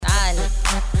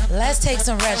Let's take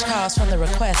some reg calls from the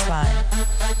request line.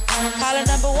 Caller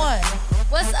number 1.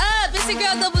 What's up? It's your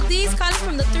girl Double D's calling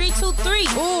from the 323.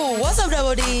 Ooh, what's up,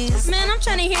 Double D's? Man, I'm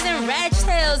trying to hear them rag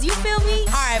tales. You feel me?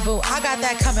 All right, boo, I got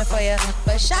that coming for you.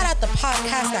 But shout out the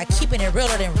podcast that keeping it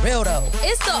realer than real, though.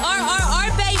 It's the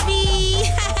RRR, baby.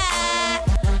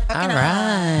 All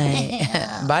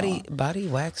right. Body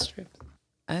wax strip.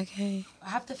 Okay. I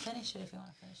have to finish it if you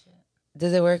want to finish it.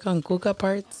 Does it work on kuka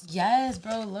parts? Yes,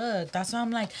 bro, look. That's why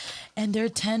I'm like, and they're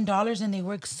 $10 and they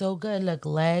work so good. Look,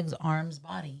 legs, arms,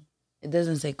 body. It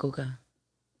doesn't say kuka.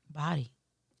 Body.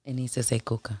 It needs to say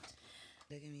kuka.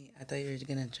 Look at me. I thought you were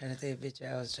going to try to take a picture.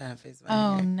 I was trying to fix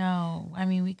my hair. No. I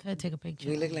mean, we could take a picture.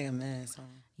 You look like a mess, huh?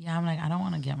 Yeah, I'm like, I don't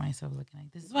want to get myself looking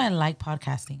like this. This is why I like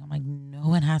podcasting. I'm like, no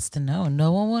one has to know.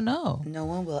 No one will know. No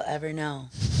one will ever know.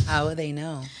 How will they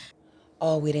know?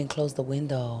 Oh, we didn't close the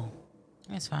window.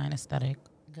 It's fine. Aesthetic.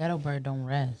 Ghetto bird don't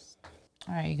rest.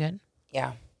 All right, you good?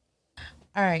 Yeah.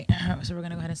 All right. So we're going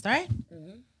to go ahead and start?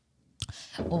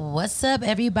 What's up,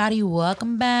 everybody?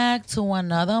 Welcome back to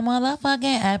another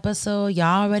motherfucking episode.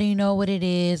 Y'all already know what it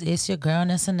is. It's your girl,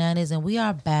 Nessa Nannis, and we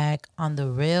are back on the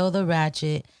real, the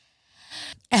ratchet,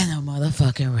 and the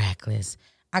motherfucking reckless.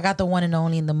 I got the one and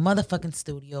only in the motherfucking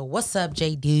studio. What's up,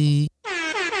 JD?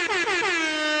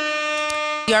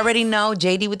 You already know,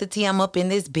 JD with the T, I'm up in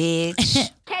this bitch.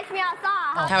 Catch me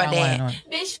outside. How about that?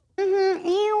 Bitch.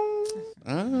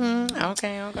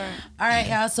 Okay. All right,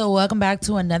 y'all. So welcome back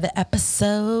to another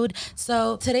episode.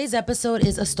 So today's episode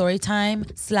is a story time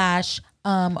 /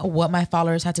 what my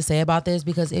followers had to say about this,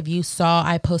 because if you saw,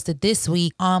 I posted this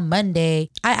week on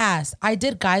Monday. I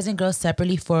did guys and girls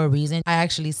separately for a reason. I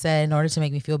actually said, in order to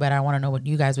make me feel better, I want to know what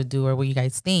you guys would do or what you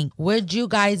guys think. Would you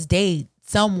guys date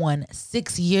someone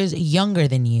 6 years younger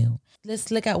than you?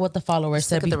 Let's look at what the followers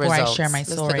said before I share my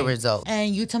story. Let's look at results.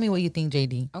 And you tell me what you think,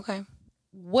 JD. Okay.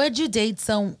 Would you date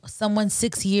someone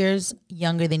 6 years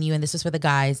younger than you? And this is for the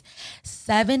guys.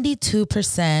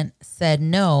 72% said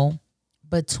no,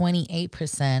 but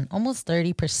 28%, almost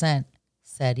 30%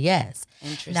 said yes.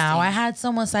 Interesting. Now, I had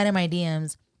someone cite in my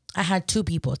DMs. I had two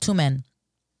men.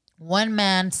 One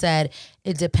man said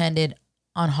it depended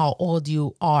on how old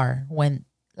you are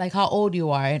how old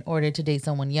you are in order to date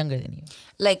someone younger than you.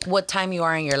 Like what time you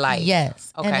are in your life.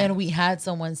 Yes. Okay. And then we had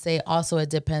someone say also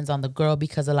it depends on the girl,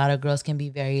 because a lot of girls can be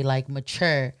very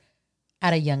mature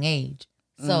at a young age.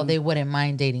 So they wouldn't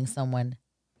mind dating someone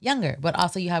younger. But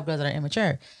also you have girls that are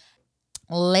immature.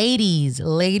 Ladies.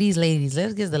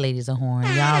 Let's give the ladies a horn.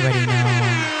 Y'all already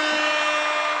know.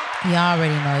 Y'all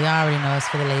already know it's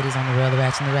for the ladies on the real, the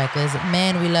ratchet, and the reckless.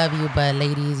 Men, we love you, but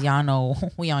ladies, y'all know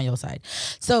we on your side.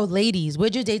 So ladies,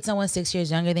 would you date someone 6 years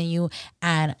younger than you?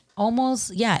 And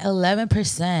almost,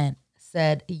 11%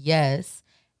 said yes,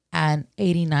 and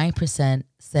 89%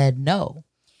 said no.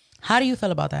 How do you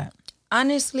feel about that?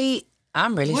 Honestly,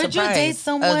 I'm really Would surprised you date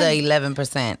someone? of the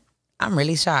 11%. I'm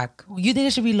really shocked. You think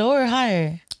it should be lower or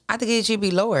higher? I think it should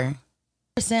be lower.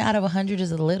 Percent out of 100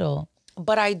 is a little.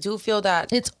 But I do feel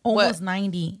that It's almost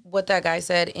 90. what that guy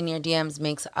said in your DMs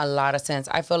makes a lot of sense.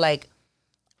 I feel like,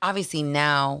 obviously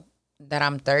now that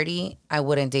I'm 30, I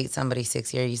wouldn't date somebody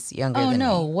 6 years younger than me. Oh,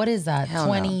 no. What is that? Hell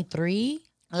no. 23?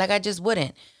 Like, I just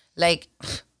wouldn't. Like,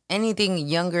 anything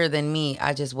younger than me,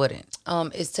 I just wouldn't.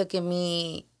 It's taken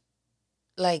me,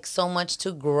 so much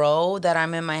to grow that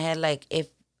I'm in my head,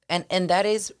 and that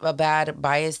is a bad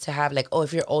bias to have,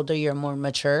 if you're older, you're more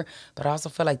mature. But I also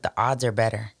feel like the odds are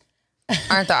better.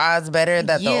 Aren't the odds better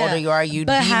that the older you are, you'd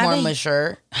be more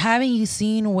mature? Haven't you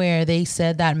seen where they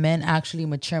said that men actually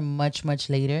mature much, much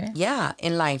later? Yeah,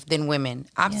 in life than women.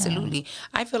 Absolutely. Yeah.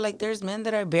 I feel like there's men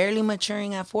that are barely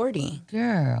maturing at 40.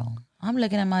 Girl, I'm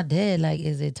looking at my dad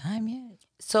is it time yet?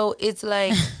 So it's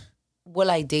like, will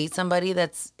I date somebody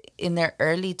that's in their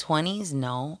early 20s?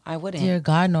 No, I wouldn't. Dear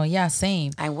God, no. Yeah,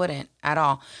 same. I wouldn't at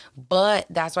all. But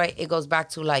that's why it goes back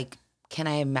to can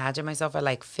I imagine myself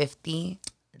at 50?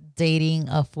 Dating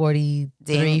a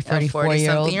 43,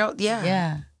 44-year-old?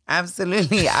 Yeah.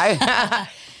 Absolutely. But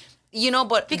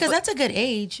because that's a good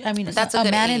age. I mean, that's a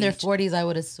man in their 40s, I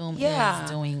would assume, is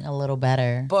doing a little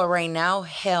better. But right now,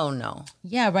 hell no.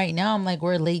 Yeah, right now I'm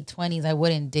we're late 20s. I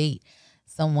wouldn't date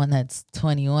someone that's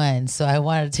 21. So I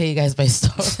wanted to tell you guys my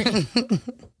story.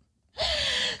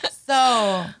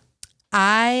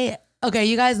 Okay,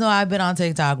 you guys know I've been on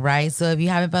TikTok, right? So if you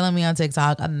haven't followed me on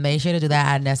TikTok, make sure to do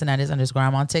that at Nessa_.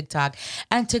 I'm on TikTok.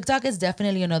 And TikTok is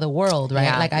definitely another world,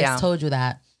 right? I told you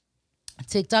that.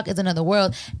 TikTok is another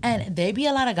world. And there be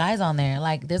a lot of guys on there.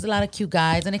 There's a lot of cute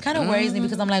guys. And it kind of worries me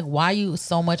because I'm why are you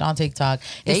so much on TikTok?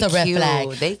 It's a red flag.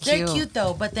 They're cute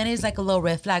though, but then it's a little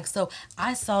red flag. So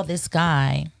I saw this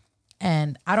guy,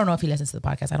 and I don't know if he listens to the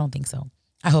podcast. I don't think so.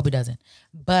 I hope he doesn't.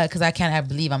 But because I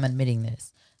believe I'm admitting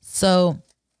this. So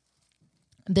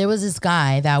there was this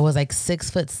guy that was like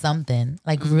 6 foot something,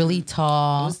 like really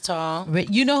tall. He was tall.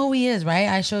 You know who he is, right?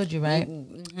 I showed you, right?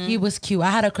 He was cute.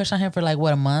 I had a crush on him for like,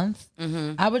 what, a month?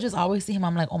 I would just always see him.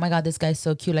 I'm like, oh my God, this guy's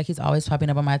so cute. Like he's always popping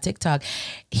up on my TikTok.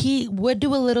 He would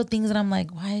do a little things and I'm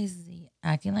like, why is he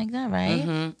acting like that,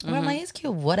 right? But I'm like, he's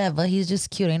cute. Whatever. He's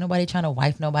just cute. Ain't nobody trying to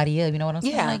wife nobody up. You know what I'm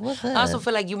saying? Yeah. Like, what's up? I also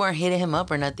feel like you weren't hitting him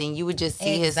up or nothing. You would just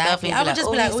see his stuff and I would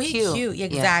just be like, oh, he's he's cute.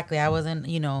 Exactly. I wasn't,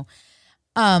 You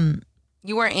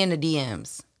weren't in the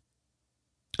DMs.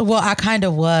 Well, I kind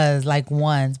of was like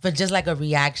once, but just like a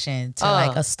reaction to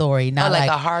like a story, not like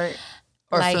a heart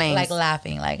or like, flames. like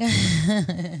laughing, like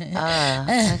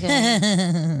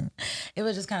Okay. it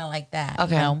was just kind of like that.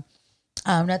 Okay.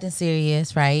 Nothing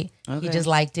serious, right? Okay. He just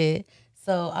liked it,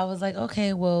 so I was like,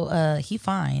 okay, well, he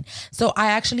fine. So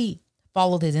I actually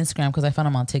followed his Instagram because I found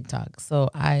him on TikTok. So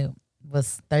I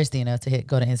was thirsty enough to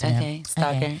go to Instagram. Okay,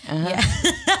 stalker. Okay. Yeah.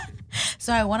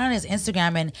 So I went on his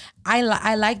Instagram and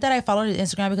I like that I followed his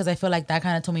Instagram because I feel like that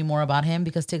kind of told me more about him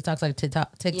because TikTok's like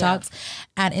TikToks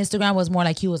and Instagram was more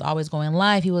like he was always going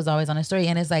live. He was always on a story.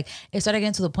 And it's like, it started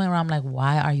getting to the point where I'm like,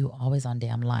 why are you always on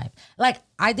damn live? Like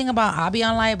I think about I'll be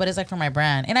on live, but it's like for my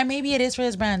brand. And maybe it is for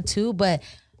his brand too, but.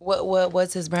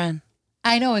 What's his brand?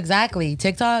 I know exactly.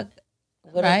 TikTok.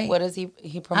 Right? What is he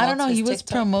promotes? I don't know. He was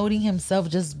TikTok? promoting himself,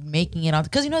 just making it on.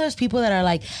 Because there's people that are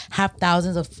like have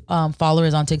thousands of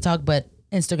followers on TikTok, but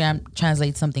Instagram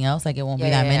translates something else. Like it won't be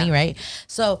that many, right?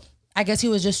 So I guess he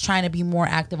was just trying to be more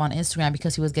active on Instagram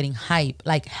because he was getting hype,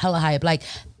 like hella hype, like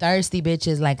thirsty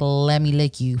bitches, like let me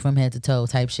lick you from head to toe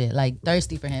type shit, like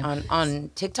thirsty for him on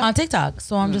TikTok. On TikTok.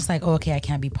 So I'm just like, oh, okay, I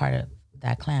can't be part of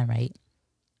that clan, right?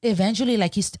 Eventually,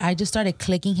 like I just started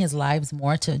clicking his lives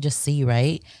more to just see,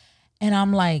 right? And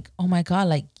I'm like, oh my God,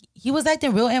 like he was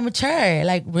acting real immature,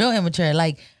 like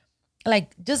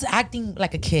just acting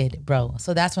like a kid, bro.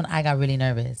 So that's when I got really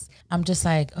nervous. I'm just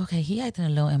like, okay, he acting a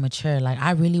little immature. Like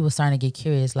I really was starting to get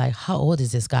curious, like how old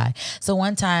is this guy? So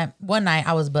one night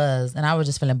I was buzzed and I was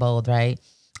just feeling bold, right?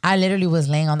 I literally was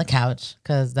laying on the couch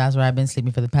because that's where I've been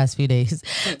sleeping for the past few days.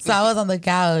 So I was on the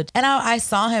couch and I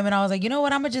saw him and I was like, you know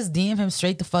what? I'm going to just DM him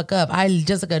straight the fuck up. I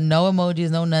just like no emojis,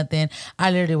 no nothing.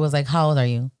 I literally was like, how old are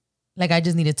you? Like, I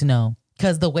just needed to know.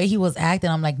 Because the way he was acting,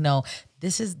 I'm like, no,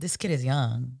 this kid is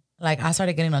young. Like, I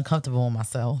started getting uncomfortable with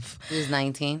myself. He was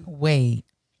 19. Wait.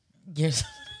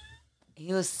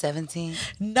 He was 17.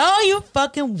 No, you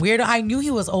fucking weirdo. I knew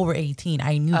he was over 18.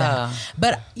 I knew that.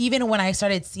 But even when I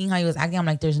started seeing how he was acting, I'm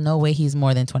like, there's no way he's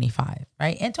more than 25,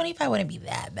 right? And 25 wouldn't be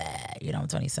that bad. I'm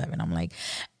 27. I'm like,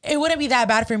 it wouldn't be that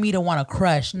bad for me to want to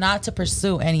crush, not to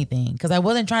pursue anything. Because I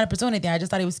wasn't trying to pursue anything. I just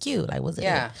thought he was cute. Like, was it?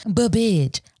 Yeah. But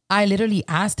bitch, I literally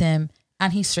asked him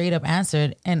and he straight up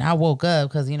answered and I woke up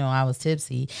because, I was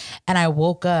tipsy and I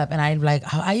woke up and I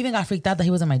even got freaked out that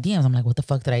he was in my DMs. I'm like, what the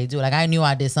fuck did I do? Like, I knew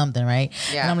I did something, right?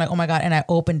 Yeah. And I'm like, oh my God. And I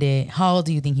opened it. How old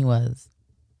do you think he was?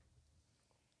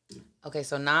 Okay,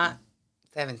 so not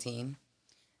 17,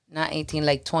 not 18,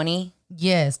 like 20?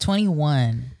 Yes,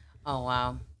 21. Oh,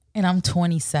 wow. And I'm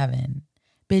 27.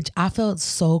 Bitch, I felt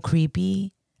so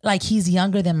creepy. Like he's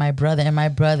younger than my brother and my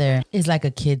brother is like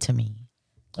a kid to me.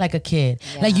 Like a kid.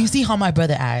 Yeah. Like you see how my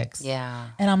brother acts. Yeah.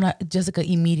 And I'm like, Jessica,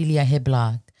 immediately I hit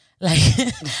blocked. Like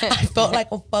I felt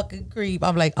like a fucking creep.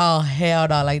 I'm like, oh hell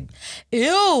no. Like,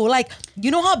 ew. Like,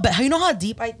 you know how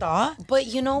deep I thought? But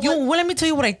you know what? Well, let me tell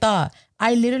you what I thought.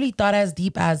 I literally thought as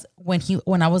deep as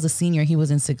when I was a senior, he was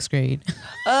in 6th grade.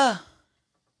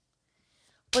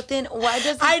 But then why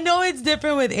does I know it's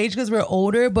different with age because we're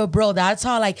older, but bro, that's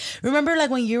how remember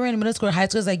when you were in middle school or high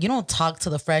school, it's like you don't talk to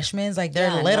the freshmen. Like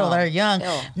they're little, they're young.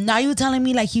 Ew. Now you telling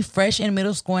me like he fresh in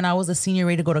middle school and I was a senior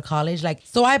ready to go to college. Like,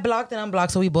 so I blocked and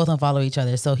unblocked so we both unfollow each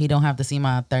other so he don't have to see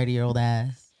my 30-year-old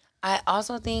ass. I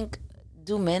also think,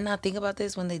 do men not think about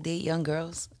this when they date young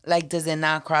girls? Like, does it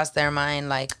not cross their mind?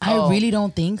 Like, I really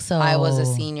don't think so. I was a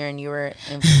senior and you were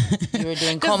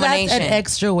doing culmination. That's an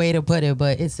extra way to put it,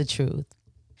 but it's the truth.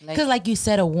 Because like you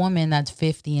said, a woman that's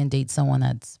 50 and dates someone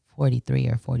that's 43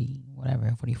 or 40,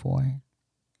 whatever, 44.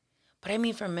 But I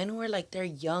mean, for men who are like, they're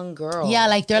young girls. Yeah,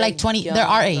 like they're like 20, they're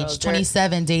our age, girls.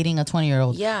 27 dating a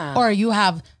 20-year-old. Yeah. Or you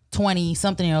have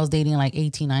 20-something-year-olds dating like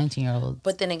 18, 19-year-olds.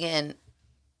 But then again,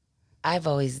 I've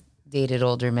always dated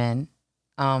older men.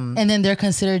 And then they're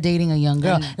considered dating a young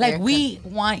girl. Like we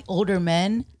want older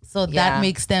men, so that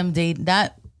makes them date,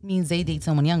 that means they date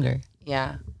someone younger.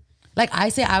 Yeah. Like I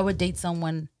say I would date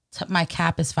someone, my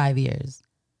cap is 5 years.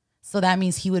 So that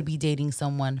means he would be dating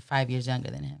someone 5 years younger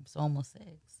than him. So almost 6.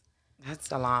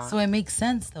 That's a lot. So it makes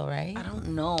sense though, right? I don't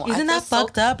know. Isn't that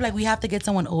fucked up? Like we have to get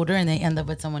someone older and they end up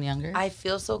with someone younger. I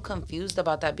feel so confused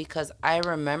about that because I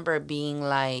remember being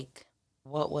like,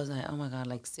 what was I? Oh my God,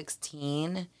 like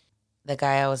 16. The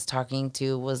guy I was talking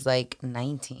to was like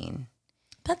 19.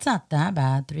 That's not that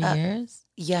bad. 3 years.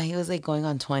 Yeah, he was like going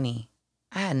on 20.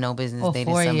 I had no business Oh,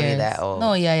 dating 4 somebody years. that old.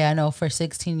 No, yeah, no. For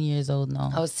 16 years old,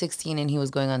 no. I was 16 and he was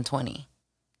going on 20.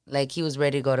 Like he was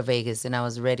ready to go to Vegas and I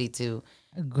was ready to.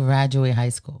 Graduate high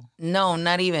school. No,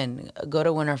 not even. Go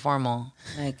to winter formal.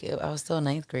 Like I was still a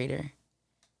ninth grader.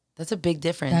 That's a big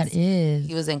difference. That is.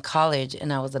 He was in college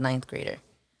and I was a ninth grader.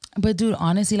 But dude,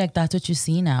 honestly, like that's what you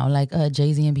see now, like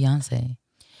Jay-Z and Beyonce.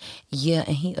 Yeah,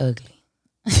 and he ugly.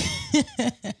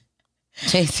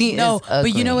 Jay-Z No, is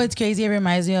ugly. but you know what's crazy? It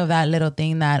reminds me of that little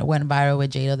thing that went viral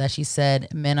with Jada that she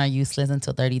said men are useless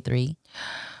until 33.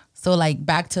 So like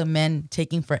back to men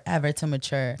taking forever to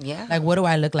mature. Yeah. Like what do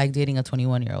I look like dating a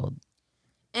 21-year-old?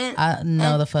 And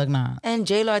No, the fuck not. And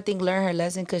J-Lo, I think, learned her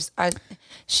lesson because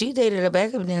she dated a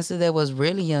backup dancer that was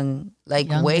really young, like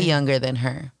way younger than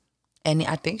her. And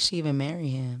I think she even married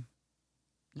him.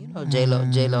 You know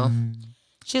J-Lo.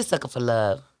 She's a sucker for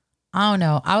love. I don't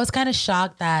know. I was kind of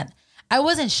shocked that I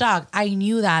wasn't shocked. I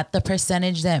knew that the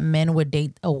percentage that men would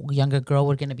date a younger girl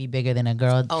were going to be bigger than a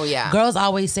girl. Oh, yeah. Girls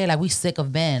always say like we sick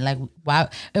of men. Like why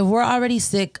if we're already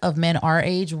sick of men our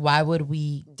age, why would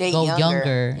we Date go younger.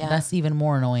 younger? Yeah. That's even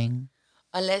more annoying.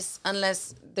 Unless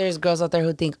there's girls out there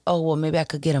who think, oh, well, maybe I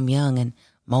could get them young and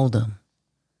mold them.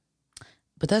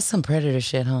 But that's some predator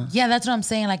shit, huh? Yeah, that's what I'm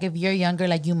saying. Like if you're younger,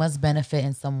 like you must benefit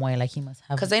in some way. Like you must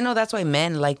have. Because I know that's why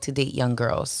men like to date young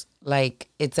girls. Like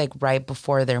it's like right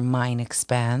before their mind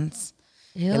expands.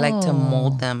 They like to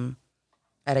mold them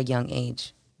at a young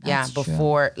age. That's true.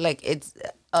 Before like it's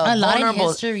a lot of vulnerable.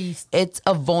 histories. It's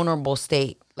a vulnerable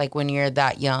state. Like when you're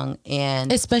that young,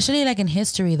 and Especially like in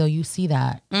history though, you see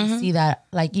that. You see that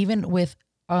like even with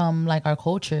like our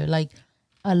culture, like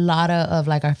a lot of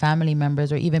like our family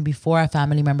members or even before our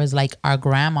family members, like our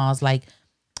grandmas, like,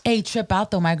 hey, trip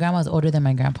out though. My grandma's older than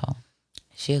my grandpa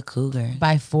she a cougar.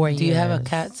 by 4 years. Do you have a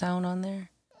cat sound on there?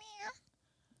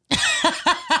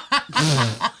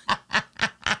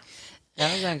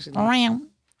 That was actually.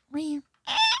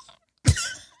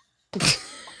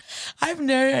 I've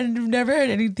never heard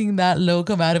anything that low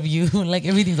come out of you. Like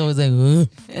everything's always like, ugh.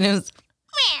 And it was.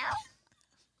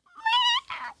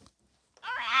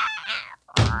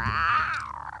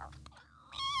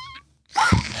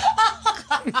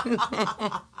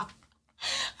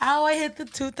 Ow, I hit the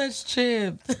tooth that's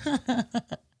chipped.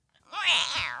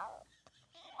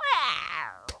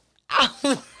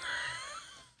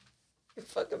 You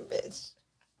fucking bitch.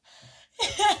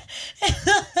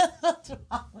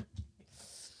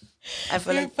 I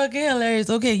feel You're like fucking hilarious.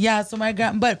 Okay, yeah. So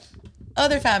but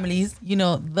other families, you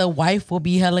know, the wife will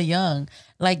be hella young,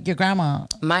 like your grandma.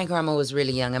 my grandma was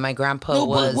really young, and my grandpa No,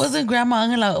 was. wasn't Grandma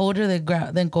Angela older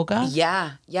than Coca?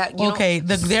 Yeah. You know, Okay,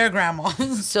 their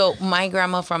grandmas. so my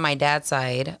grandma from my dad's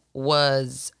side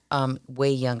was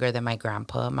way younger than my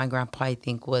grandpa. My grandpa, I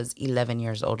think, was 11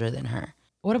 years older than her.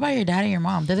 What about your dad and your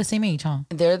mom? They're the same age, huh?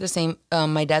 They're the same.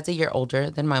 My dad's a year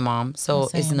older than my mom, so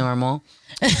it's Same. normal.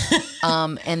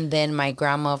 And then my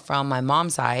grandma from my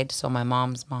mom's side, so my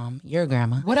mom's mom, your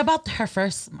grandma. What about her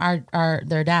first,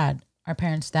 their dad, our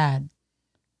parents' dad?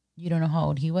 You don't know how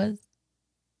old he was?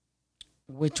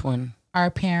 Which one? Our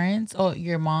parents,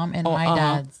 your mom and my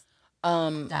dad's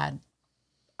dad.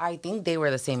 I think they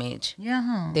were the same age. Yeah,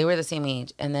 huh? They were the same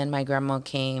age, and then my grandma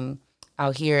came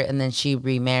out here, and then she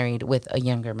remarried with a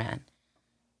younger man.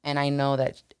 And I know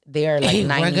that they are like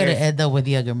 9 We're years. gonna end up with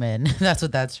younger men. That's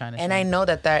what that's trying to And say. I know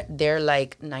that they're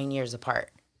like 9 years apart.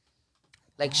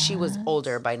 Like she was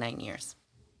older by 9 years.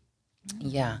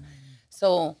 Yeah.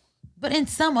 So But in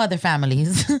some other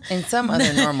families, in some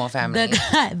other normal families.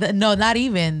 no, not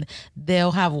even.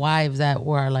 They'll have wives that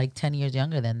were like 10 years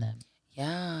younger than them.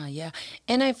 Yeah.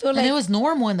 And I feel like And it was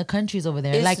normal in the countries over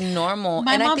there. it's like normal.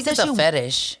 my And I mom think said it's a she-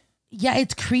 fetish. Yeah,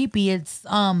 it's creepy. It's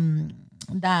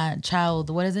that child.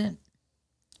 What is it?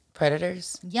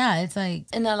 Predators. Yeah, it's like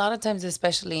And a lot of times,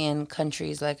 especially in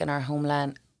countries like in our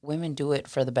homeland, women do it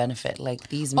for the benefit. Like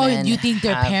these men. you think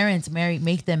their have parents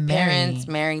make them marry? parents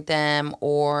married them,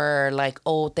 or like,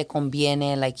 oh, te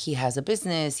conviene, like he has a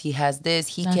business, he has this,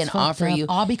 he That's can fucked offer up. you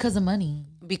all because of money.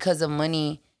 because of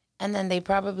money. And then they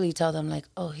probably tell them like,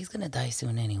 oh, he's gonna die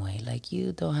soon anyway. Like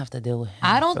you don't have to deal with him.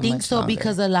 I don't for think much so longer.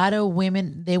 because a lot of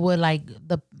women they would like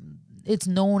it's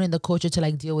known in the culture to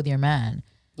like deal with your man.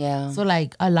 Yeah. So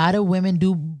like a lot of women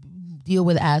do deal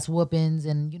with ass whoopings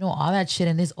and you know all that shit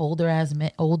and this older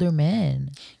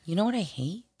men. You know what I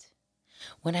hate?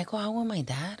 When I go out with my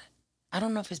dad I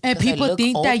don't know if it's And because people I look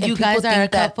think old, that and you people guys are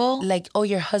think a couple? like, oh,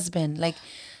 your husband, like,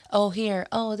 oh, here,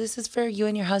 oh, this is for you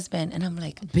and your husband, and I'm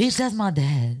like, Bitch, that's my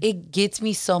dad. it gets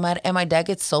me so mad, and my dad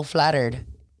gets so flattered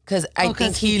because I think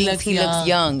 'cause he thinks he looks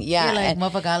young. Yeah, You're like, and,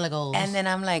 motherfucker, I look old. and then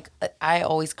I'm like, I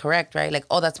always correct, right? Like,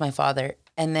 oh, that's my father.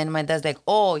 And then my dad's like,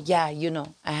 oh, yeah,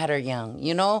 I had her young,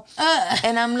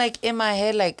 And I'm like, in my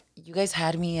head, like, you guys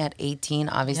had me at 18.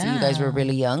 Obviously, you guys were Yeah.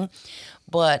 really young.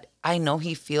 But I know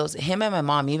he feels, him and my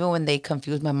mom, even when they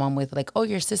confuse my mom with, like, oh,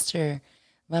 your sister,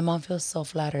 my mom feels so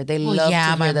flattered. They love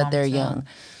to my hear that mom they're too. young.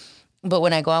 But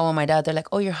when I go out with my dad, they're like,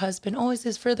 oh, your husband, oh, is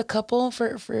this for the couple,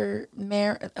 for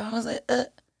Mayor? I was like,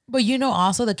 But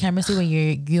also the chemistry when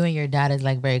you and your dad is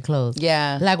like very close.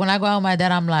 Yeah. Like when I go out with my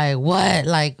dad, I'm like, what?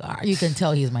 Like you can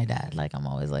tell he's my dad. Like I'm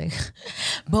always like,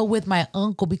 but with my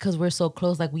uncle, because we're so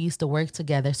close, like we used to work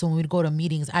together. So when we'd go to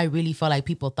meetings, I really felt like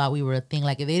people thought we were a thing.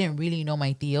 Like if they didn't really know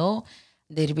my tío,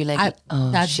 They'd be like,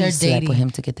 that's she their slept dating. with him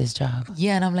to get this job.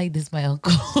 Yeah, and I'm like, this is my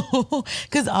uncle.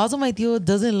 Because also my tío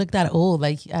doesn't look that old,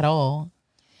 like at all.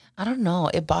 I don't know.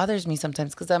 It bothers me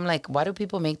sometimes because I'm like, why do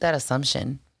people make that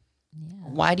assumption?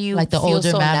 Why do you Like the feel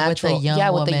older so man with the natural?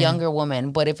 young with the woman. younger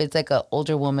woman. But if it's like an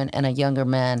older woman and a younger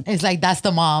man, It's like that's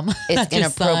the mom. it's That's your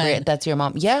inappropriate. son. That's your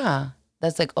mom. Yeah.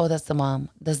 That's like, oh, that's the mom.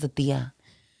 That's the tia.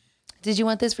 Did you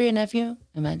want this for your nephew?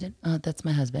 Imagine. Oh, that's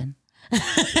my husband.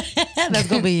 That's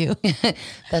gonna be you.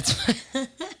 That's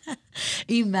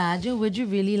Imagine, would you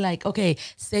really like? Okay,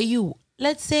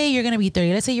 let's say you're gonna be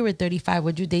 30. Let's say you were 35.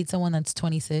 Would you date someone that's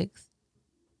 26?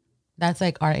 That's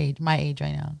like our age, my age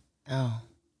right now. oh,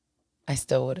 I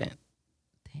still wouldn't.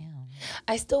 Damn.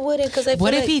 I still wouldn't because I feel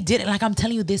What if like, he didn't? Like I'm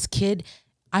telling you, this kid,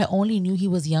 I only knew he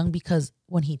was young because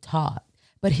when he taught.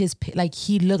 But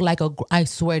he looked like I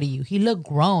swear to you, he looked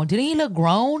grown. Didn't he look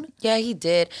grown? yeah, he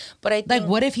did. But I think, Like,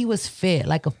 what if he was fit,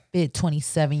 like a fit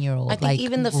 27-year-old? I think like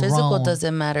even the physical grown?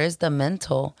 doesn't matter. It's the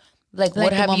mental. Like, Like what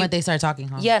the have you moment they start talking,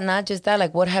 huh? Yeah, not just that.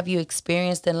 Like, what have you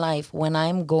experienced in life? When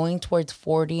I'm going towards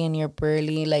 40 and you're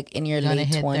barely like in your Gonna late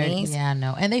hit 30. 20s. Yeah,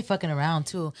 no. And they fucking around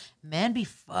too. Men be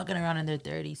fucking around in their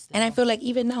 30s. And I feel like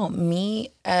even now, me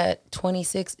at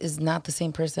 26 is not the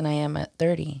same person I am at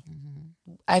 30.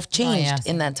 I've changed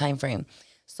in that time frame.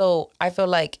 So I feel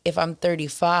like if I'm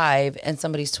 35 and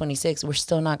somebody's 26, we're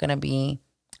still not going to be,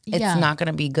 it's not going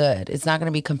to be good. It's not going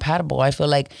to be compatible. I feel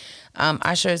like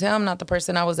I sure as hell am not the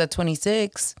person I was at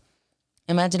 26.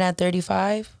 Imagine at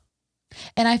 35.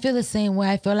 And I feel the same way.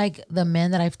 I feel like the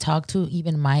men that I've talked to,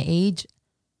 even my age,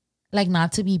 like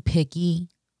not to be picky,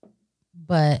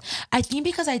 but I think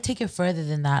because I take it further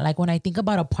than that. Like when I think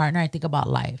about a partner, I think about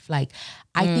life. Like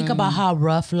I think about how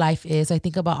rough life is. I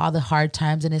think about all the hard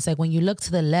times. And it's like when you look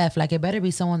to the left, like it better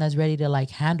be someone that's ready to like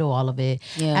handle all of it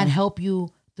and help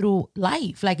you through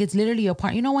life. Like it's literally a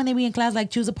partner. You know when they be in class, like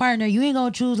choose a partner, you ain't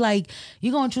gonna choose like,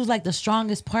 you gonna choose like the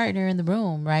strongest partner in the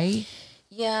room, right?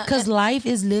 Yeah. Because life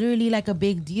is literally like a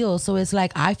big deal. So it's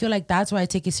like, I feel like that's why I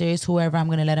take it serious, whoever I'm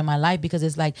going to let in my life, because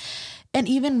it's like, and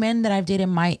even men that I've dated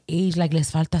my age, like, les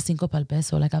falta cinco pa'l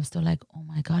peso. Like, I'm still like, oh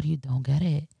my God, you don't get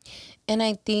it. And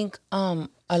I think a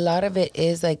lot of it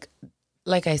is like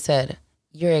I said,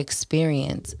 your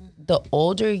experience. The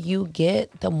older you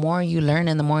get, the more you learn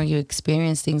and the more you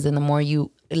experience things and the more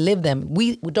you live them.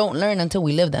 We don't learn until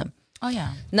we live them. Oh,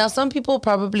 yeah. Now, some people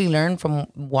probably learn from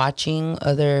watching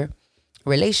other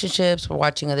relationships, or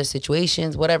watching other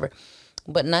situations, whatever.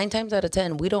 But 9 times out of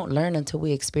 10, we don't learn until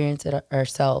we experience it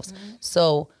ourselves.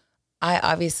 So I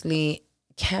obviously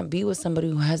can't be with somebody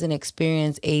who hasn't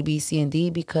experienced A, B, C, and D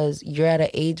because you're at an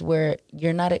age where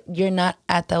you're not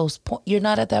at those points. You're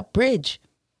not at that bridge.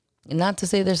 Not to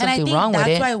say there's something wrong with it.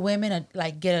 That's why women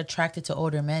like get attracted to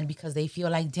older men, because they feel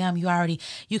like, damn, you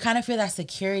kind of feel that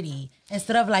security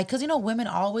instead of like, because women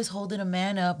always holding a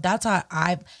man up. That's how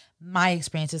my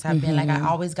experiences have been. Like I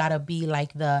always gotta be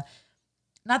like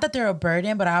not that they're a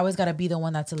burden, but I always gotta be the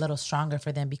one that's a little stronger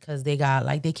for them because they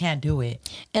can't do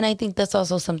it. And I think that's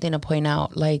also something to point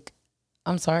out. Like,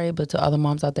 I'm sorry, but to other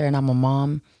moms out there, and I'm a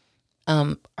mom,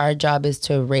 our job is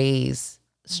to raise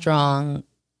strong,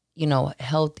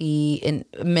 healthy and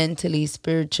mentally,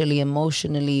 spiritually,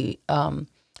 emotionally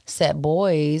set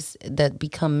boys that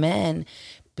become men,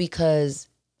 because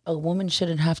a woman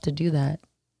shouldn't have to do that.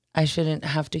 I shouldn't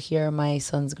have to hear my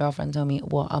son's girlfriend tell me,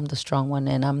 well, I'm the strong one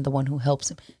and I'm the one who helps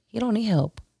him. He don't need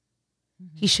help.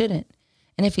 He shouldn't.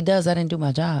 And if he does, I didn't do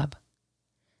my job.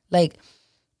 Like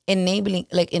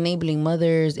enabling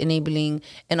mothers,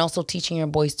 and also teaching your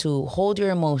boys to hold your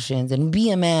emotions and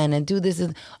be a man and do this.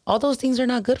 All those things are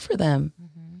not good for them.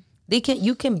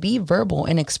 You can be verbal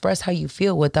and express how you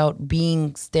feel without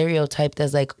being stereotyped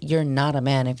as like, you're not a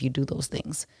man if you do those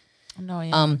things. No,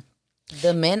 yeah.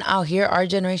 The men out here, our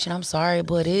generation, I'm sorry,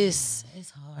 but it's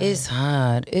hard. It's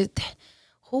hard.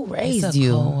 Who raised It's a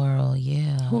you? cold world,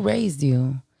 yeah. Who raised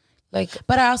you? Like,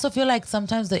 but I also feel like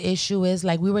sometimes the issue is,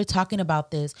 like, we were talking about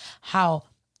this, how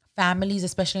families,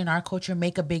 especially in our culture,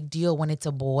 make a big deal when it's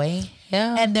a boy.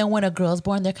 Yeah. And then when a girl's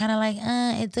born, they're kind of like,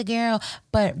 it's a girl.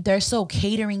 But they're so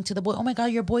catering to the boy. Oh my God,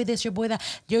 your boy this, your boy that.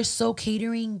 You're so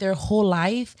catering their whole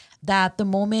life that the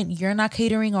moment you're not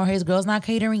catering or his girl's not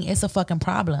catering, it's a fucking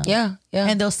problem. Yeah.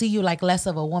 And they'll see you like less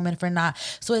of a woman for not.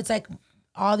 So it's like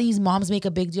all these moms make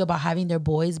a big deal about having their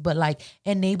boys, but like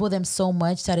enable them so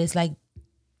much that it's like,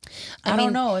 I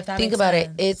don't know if that think makes about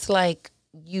sense. it. It's like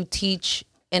you teach,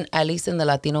 and at least in the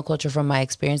Latino culture, from my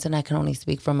experience, and I can only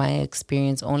speak from my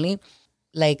experience only,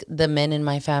 like the men in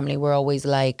my family were always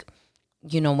like,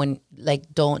 you know, when like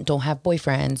don't have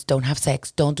boyfriends, don't have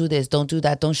sex, don't do this, don't do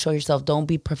that, don't show yourself, don't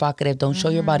be provocative, don't show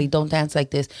your body, don't dance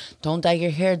like this, don't dye your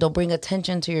hair, don't bring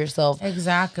attention to yourself.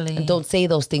 Exactly. And don't say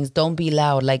those things, don't be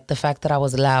loud. Like the fact that I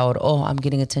was loud, oh, I'm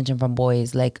getting attention from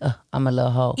boys, like I'm a little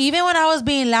hoe. Even when I was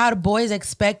being loud, boys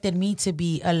expected me to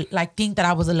be like think that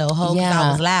I was a little hoe because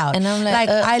I was loud. And I'm like,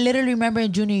 I literally remember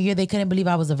in junior year they couldn't believe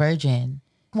I was a virgin.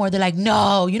 More, they're like,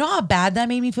 no, you know how bad that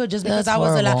made me feel just because That's I was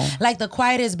horrible. loud. Like the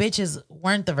quietest bitches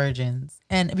weren't the virgins,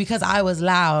 and because I was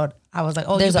loud, I was like,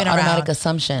 oh, There's you've an been automatic around.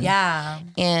 assumption. Yeah.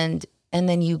 And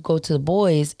then you go to the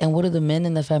boys, and what do the men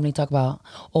in the family talk about?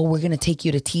 Oh, we're gonna take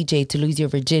you to TJ to lose your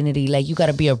virginity. Like you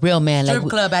gotta be a real man. Strip like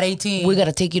club at 18. we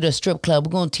gotta take you to a strip club.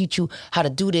 We're gonna teach you how to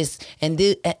do this and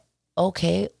this.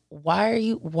 Okay,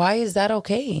 why is that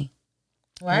okay?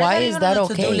 Why is that on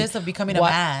the okay? to-do list of becoming a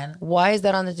man? Why is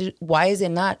that on the? Why is it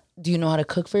not? Do you know how to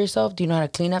cook for yourself? Do you know how to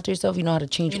clean after yourself? You know how to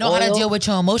change. You know oil? how to deal with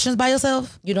your emotions by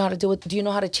yourself? You know how to deal with. Do you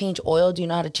know how to change oil? Do you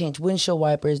know how to change windshield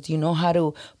wipers? Do you know how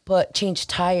to change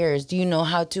tires? Do you know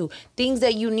how to things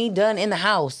that you need done in the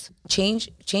house?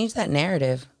 Change that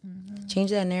narrative. Mm-hmm.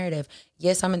 Change that narrative.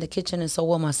 Yes, I'm in the kitchen, and so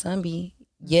will my son be.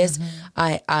 Yes,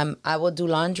 I will do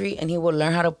laundry, and he will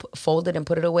learn how to fold it and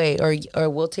put it away, or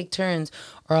we'll take turns,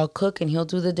 or I'll cook and he'll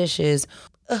do the dishes.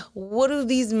 What do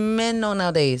these men know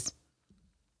nowadays?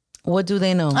 What do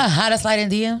they know? How to slide in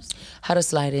DMs? How to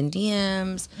slide in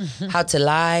DMs, how to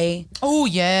lie, Oh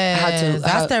yeah.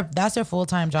 How- That's their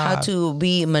full-time job. how to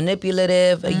be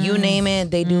manipulative. You name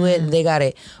it, they do it. They got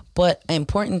it. But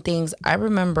important things. I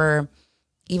remember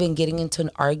even getting into an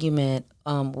argument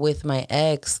with my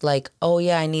ex, like, oh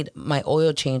yeah, I need my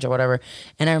oil change or whatever.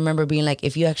 And I remember being like,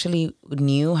 if you actually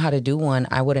knew how to do one,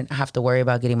 I wouldn't have to worry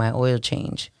about getting my oil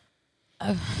change.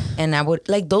 And I would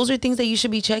like, those are things that you should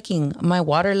be checking. My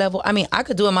water level. I mean, I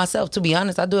could do it myself. To be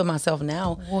honest, I do it myself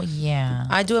now. Well, yeah.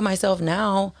 I do it myself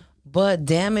now. But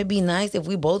damn, it'd be nice if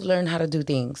we both learn how to do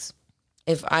things.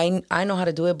 If I know how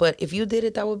to do it, but if you did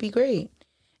it, that would be great.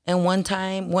 And one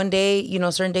day, you know,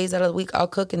 certain days out of the week I'll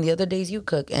cook, and the other days you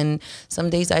cook. And some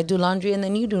days I do laundry and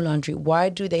then you do laundry. Why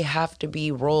do they have to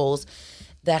be roles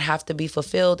that have to be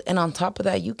fulfilled? And on top of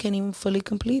that, you can't even fully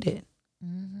complete it.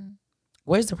 Mm-hmm.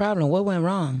 Where's the problem? What went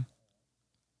wrong?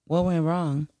 What went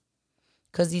wrong?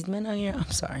 Because these men out here,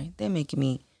 I'm sorry, they're making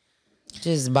me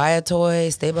just buy a toy,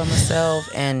 stay by myself,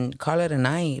 and call it a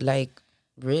night. Like,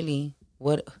 really?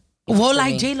 What? Well,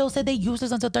 like J-Lo said, they use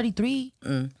this until 33.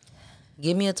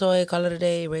 Give me a toy, call it a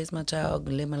day, raise my child,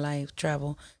 live my life,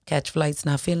 travel, catch flights,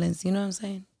 not feelings. You know what I'm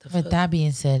saying? With that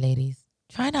being said, ladies,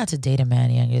 try not to date a man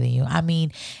younger than you. I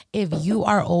mean, if you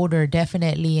are older,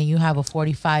 definitely, and you have a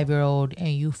 45-year-old and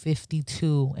you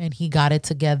 52 and he got it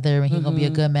together and he gonna be a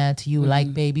good man to you,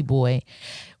 like Baby Boy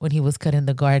when he was cutting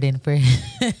the garden for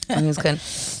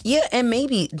Yeah, and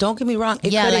maybe, don't get me wrong,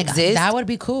 it could like, exist. that would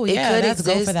be cool. It Yeah, could let's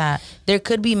go exist. for that. There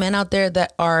could be men out there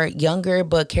that are younger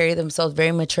but carry themselves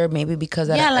very mature, maybe because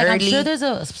at Yeah, an like early, I'm sure there's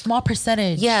a small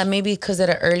percentage. yeah, maybe because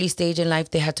at an early stage in life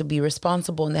they had to be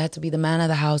responsible and they had to be the man of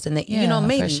the house, and they, you know, Yeah, for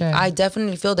maybe. sure. I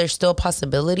definitely feel there's still a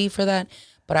possibility for that,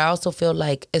 but I also feel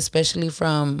like, especially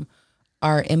from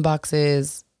our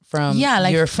inboxes, from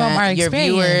like your from our your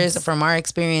viewers, experience. from our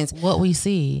experience, What we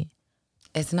see,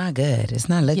 it's not good. It's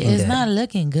not looking it's good. not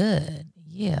looking good.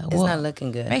 Yeah, It's not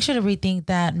looking good. Make sure to rethink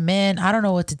that. Men, I don't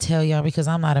know what to tell y'all because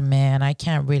I'm not a man. I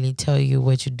can't really tell you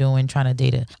what you're doing trying to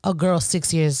date a girl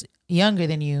 6 years younger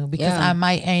than you, because Yeah. I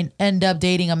might end up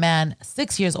dating a man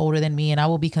 6 years older than me and I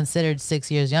will be considered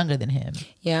 6 years younger than him.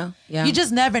 Yeah. You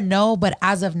just never know. But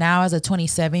as of now, as a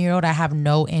 27-year-old, I have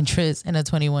no interest in a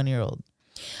 21-year-old.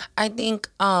 I think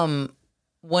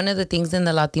one of the things in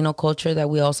the Latino culture that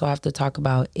we also have to talk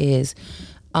about is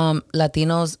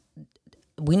Latinos,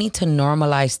 we need to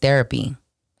normalize therapy.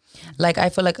 Like, I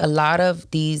feel like a lot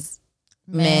of these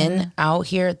men out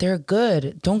here, they're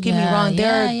good. Don't get me wrong.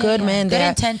 They're good men. Good They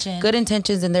have intention. Good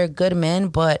intentions, and they're good men.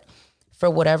 But for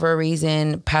whatever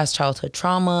reason, past childhood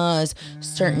traumas,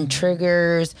 certain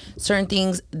triggers, certain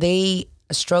things, they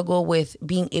struggle with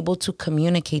being able to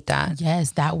communicate that.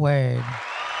 Yes, that word.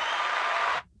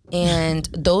 And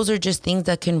those are just things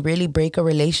that can really break a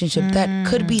relationship. That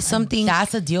could be something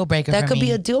That's a deal breaker. that for could me.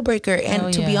 be a deal breaker.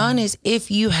 And to be honest,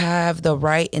 if you have the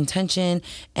right intention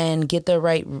and get the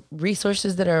right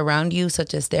resources that are around you,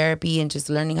 such as therapy and just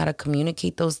learning how to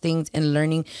communicate those things and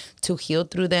learning to heal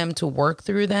through them, to work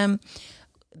through them,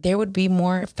 there would be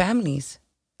more families.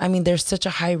 I mean, there's such a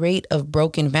high rate of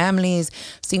broken families,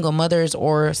 single mothers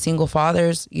or single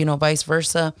fathers, you know, vice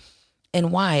versa.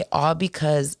 And why? All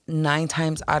because 9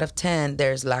 times out of 10,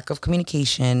 there's lack of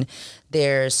communication.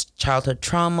 There's childhood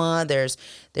trauma.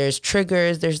 There's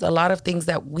triggers. There's a lot of things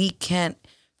that we can't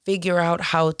figure out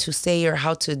how to say or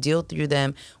how to deal through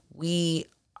them. We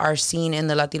are seen in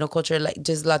the Latino culture, like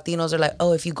just Latinos are like,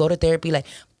 oh, if you go to therapy, like,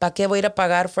 ¿pa qué voy a ir a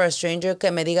pagar for a stranger que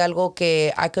me diga algo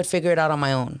que I could figure it out on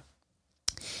my own?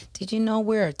 Did you know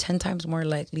we're 10 times more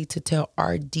likely to tell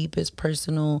our deepest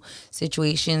personal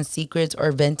situations, secrets,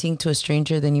 or venting to a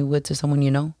stranger than you would to someone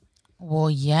you know? Well,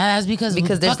 yeah, that's because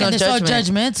there's no judgment. so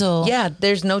judgmental. Yeah,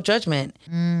 there's no judgment.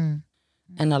 And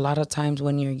a lot of times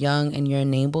when you're young and you're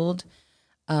enabled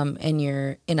and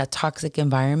you're in a toxic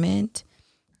environment,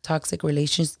 toxic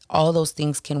relations, all those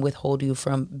things can withhold you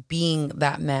from being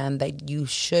that man that you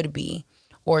should be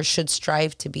or should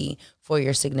strive to be for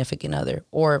your significant other,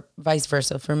 or vice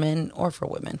versa, for men or for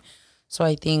women. So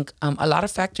I think a lot of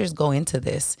factors go into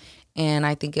this. And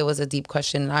I think it was a deep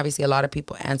question. And obviously a lot of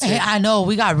people answered. Hey, I know,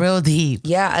 we got real deep.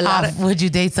 Yeah, a lot of. Would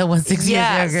you date someone 6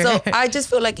 years younger? So I just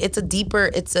feel like it's a deeper,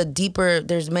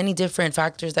 there's many different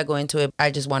factors that go into it.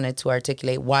 I just wanted to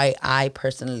articulate why I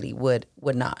personally would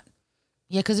not.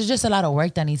 Yeah, because there's just a lot of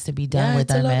work that needs to be done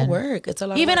with our men. It's a lot of work. It's a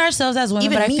lot even of work. Ourselves as women,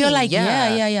 Even but me, I feel like,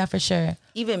 yeah. yeah, for sure.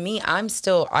 Even me, I'm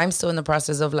still in the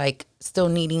process of like still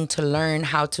needing to learn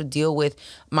how to deal with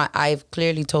I've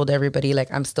clearly told everybody like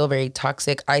I'm still very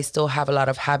toxic. I still have a lot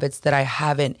of habits that I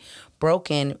haven't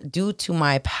broken due to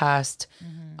my past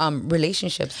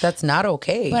relationships. That's not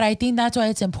okay. But I think that's why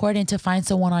it's important to find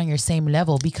someone on your same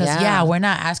level because we're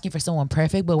not asking for someone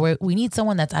perfect, but we need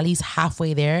someone that's at least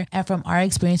halfway there. And from our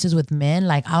experiences with men,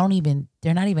 like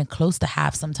they're not even close to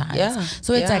half sometimes. Yeah.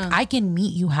 So it's like I can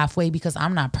meet you halfway because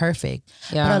I'm not perfect.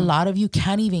 Yeah. But a lot of you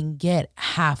can't even get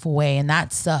halfway, and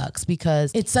that sucks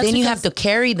because it sucks. Then you have to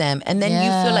carry them, and then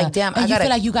you feel like, damn, you feel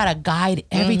like you gotta guide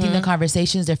everything, the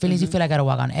conversations, their feelings. You feel like I gotta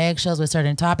walk on eggshells with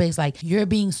certain topics. Like you're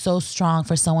being so strong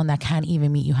for someone that can't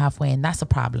even meet you halfway, and that's a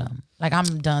problem. Like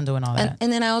I'm done doing all that.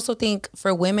 And then I also think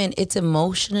for women, it's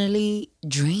emotionally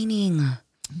draining.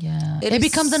 Yeah, it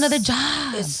becomes another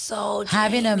job. It's so draining.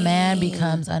 Having a man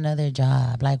becomes another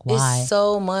job. Like why? It's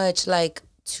so much like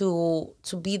to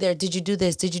be there. Did you do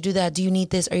this? Did you do that? Do you need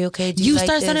this? Are you okay? Do you like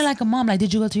start this? sounding like a mom. Like,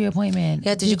 did you go to your appointment?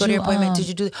 Yeah. Did you go to your appointment? Did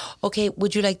you do? Okay.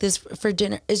 Would you like this for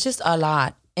dinner? It's just a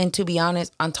lot. And to be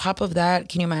honest, on top of that,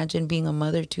 can you imagine being a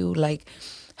mother too? Like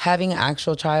having an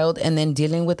actual child and then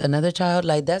dealing with another child.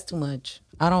 Like that's too much.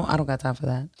 I don't got time for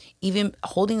that. Even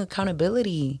holding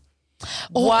accountability.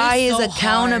 Why is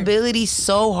accountability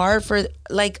so hard for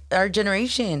like our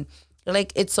generation?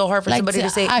 Like it's so hard for somebody to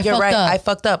say, "You're right, I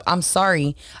fucked up. I'm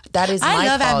sorry." That is my fault. I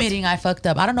love admitting I fucked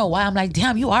up. I don't know why. I'm like,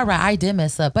 damn, you are right. I did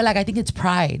mess up. But like, I think it's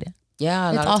pride.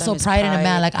 Yeah, it's also pride in a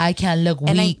man. Like I can't look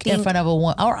weak in front of a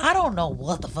woman, or I don't know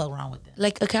what the fuck wrong with it.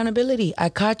 Like accountability. I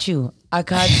caught you.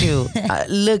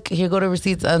 Look, here go the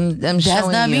receipts. I'm showing you. That's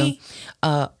not me.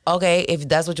 Okay, if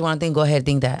that's what you want to think, go ahead,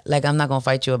 think that. Like I'm not gonna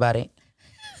fight you about it.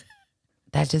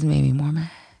 That just made me more mad.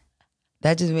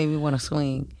 That just made me want to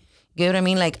swing. You get what I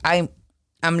mean? Like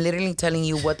I'm literally telling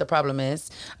you what the problem is.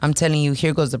 I'm telling you,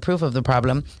 here goes the proof of the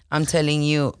problem. I'm telling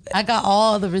you, I got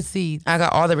all the receipts.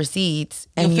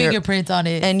 And your fingerprints on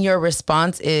it. And your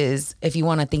response is, if you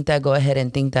want to think that, go ahead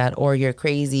and think that, or you're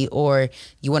crazy, or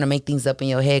you want to make things up in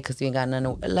your head because you ain't got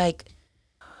none. Like,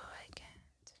 oh, I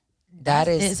can't.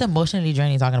 It's emotionally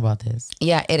draining talking about this.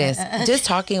 Yeah, it is. Just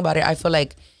talking about it, I feel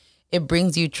like it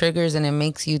brings you triggers and it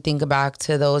makes you think back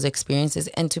to those experiences.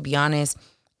 And to be honest,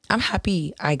 I'm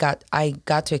happy I got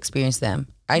to experience them.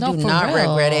 I do not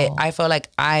regret it. I feel like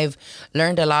I've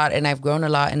learned a lot and I've grown a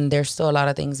lot, and there's still a lot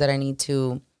of things that I need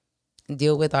to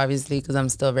deal with, obviously, because I'm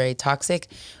still very toxic.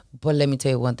 But let me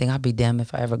tell you one thing, I'll be damned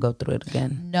if I ever go through it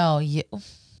again. No, you.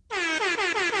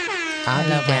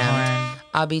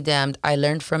 I'll be damned. I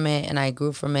learned from it and I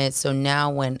grew from it. So now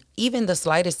when even the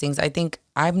slightest things, I think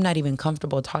I'm not even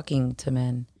comfortable talking to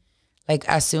men. Like,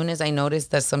 as soon as I notice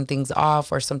that something's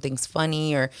off or something's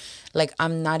funny or, like,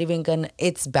 I'm not even gonna,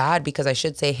 it's bad because I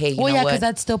should say, hey, you know what? because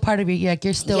that's still part of your, like,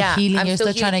 you're still healing. I'm You're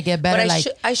still trying to get better. But like,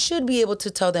 I should be able to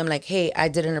tell them, like, hey, I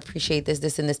didn't appreciate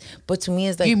this, and this. But to me,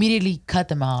 it's like, you immediately cut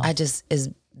them off. it's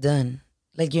done.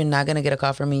 Like, you're not going to get a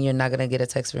call from me. You're not going to get a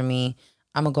text from me.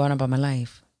 I'm going to go on about my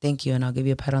life. Thank you. And I'll give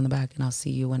you a pat on the back and I'll see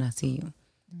you when I see you.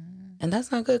 And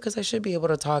that's not good because I should be able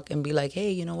to talk and be like,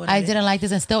 hey, you know what? I didn't like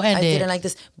this and still end it. I didn't like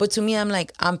this. But to me, I'm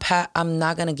like, I'm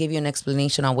not going to give you an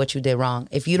explanation on what you did wrong.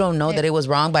 If you don't know that it was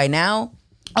wrong by now.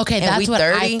 Okay, that's what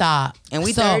 30, I thought. And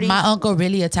we so 30. My uncle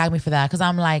really attacked me for that because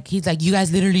I'm like, he's like, you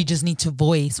guys literally just need to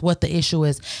voice what the issue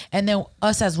is. And then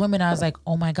us as women, I was like,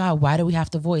 oh my God, why do we have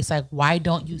to voice? Like, why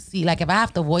don't you see? Like, if I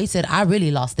have to voice it, I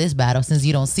really lost this battle since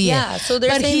you don't see it. Yeah, so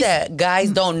they're saying that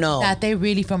guys don't know. That they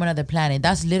really from another planet.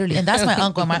 That's literally, and that's my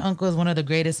uncle. My uncle is one of the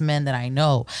greatest men that I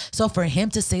know. So for him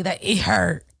to say that, it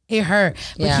hurt. It hurt.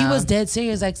 But he was dead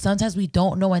serious. Like, sometimes we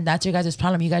don't know, and that's your guys'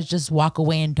 problem. You guys just walk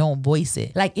away and don't voice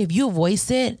it. Like, if you voice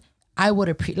it, I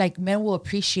would men will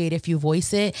appreciate if you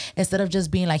voice it instead of just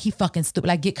being like, he fucking stupid,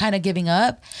 like kind of giving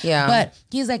up. Yeah. But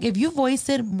he's like, if you voice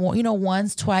it more,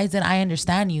 once, twice, then I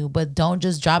understand you, but don't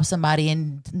just drop somebody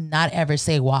and not ever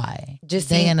say why. Just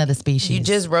say another species. You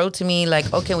just wrote to me like,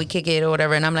 oh, can we kick it or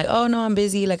whatever? And I'm like, oh no, I'm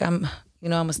busy. Like I'm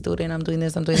a student. I'm doing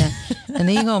this, I'm doing that. And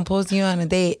then you're going to post you on a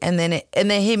date and then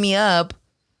hit me up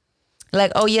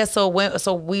like, oh yeah, so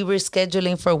we were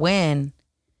scheduling for when?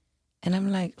 And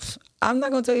I'm like, I'm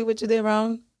not going to tell you what you did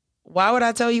wrong. Why would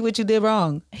I tell you what you did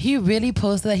wrong? He really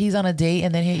posted that he's on a date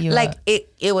and then hit you like up.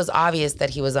 It was obvious that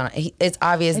he was on. It's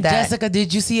obvious that. Jessica,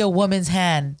 did you see a woman's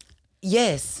hand?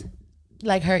 Yes.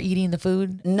 Like her eating the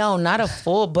food? No, not a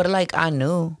full, but like I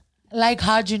knew. Like,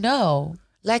 how'd you know?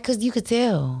 Like, cause you could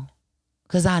tell.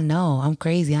 Cause I know. I'm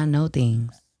crazy. I know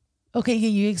things. Okay,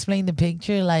 can you explain the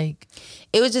picture? Like,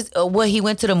 it was just he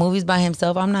went to the movies by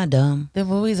himself. I'm not dumb. The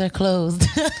movies are closed.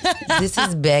 This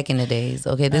is back in the days.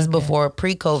 Okay, this is before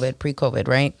pre-COVID,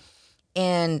 right?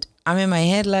 And I'm in my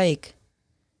head like,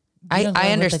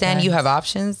 I understand you have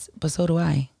options, but so do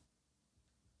I.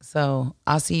 So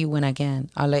I'll see you when I can.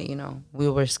 I'll let you know. We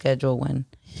were scheduled when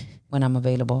I'm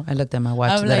available. I looked at my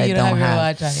watch that I don't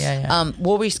have. Yeah.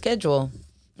 We'll reschedule,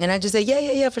 and I just say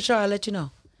yeah for sure. I'll let you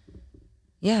know.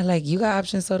 Yeah, like you got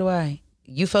options, so do I.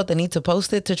 You felt the need to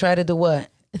post it to try to do what?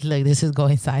 Like, this is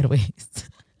going sideways.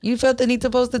 You felt the need to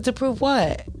post it to prove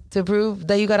what? To prove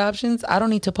that you got options? I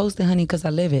don't need to post it, honey, because I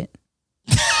live it.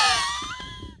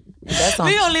 That's on,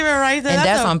 we don't leave it right there. And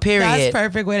that's on period. That's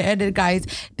perfect way to end it, guys.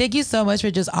 Thank you so much for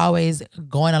just always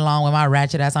going along with my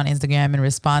ratchet ass on Instagram and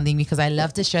responding, because I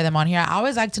love to share them on here. I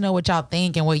always like to know what y'all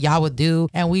think and what y'all would do,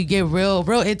 and we get real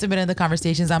intimate in the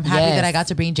conversations. I'm happy that I got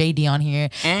to bring JD on here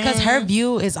because her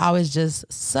view is always just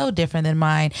so different than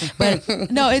mine. But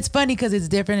no, it's funny because it's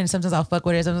different, and sometimes I'll fuck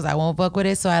with it, sometimes I won't fuck with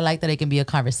it. So I like that it can be a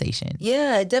conversation.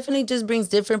 Yeah, it definitely just brings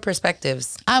different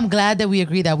perspectives. I'm glad that we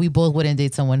agree that we both wouldn't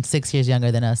date someone 6 years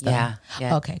younger than us, though. Yeah.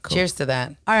 Okay, cool. Cheers to that.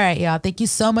 All right, y'all. Thank you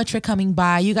so much for coming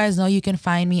by. You guys know you can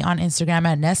find me on Instagram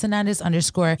at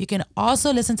 @NessaNandis_. You can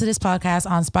also listen to this podcast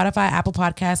on Spotify, Apple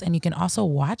Podcasts, and you can also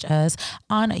watch us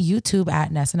on YouTube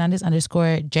at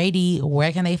 @NessaNandis_. JD,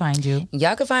 where can they find you?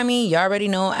 Y'all can find me, you already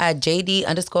know, at JD_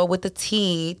 with the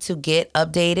T to get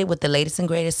updated with the latest and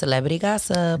greatest celebrity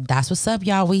gossip. That's what's up,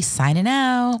 y'all. We signing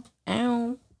out.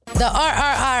 Ow. The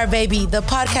RRR, baby, the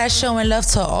podcast showing love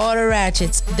to all the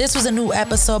ratchets. This was a new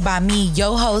episode by me,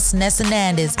 your host, Nessa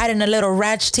Nandis. Adding a little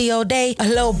ratchet to your day, a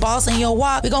little boss in your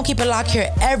walk. We're going to keep it locked here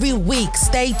every week.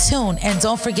 Stay tuned, and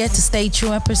don't forget to stay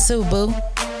true and pursue, boo.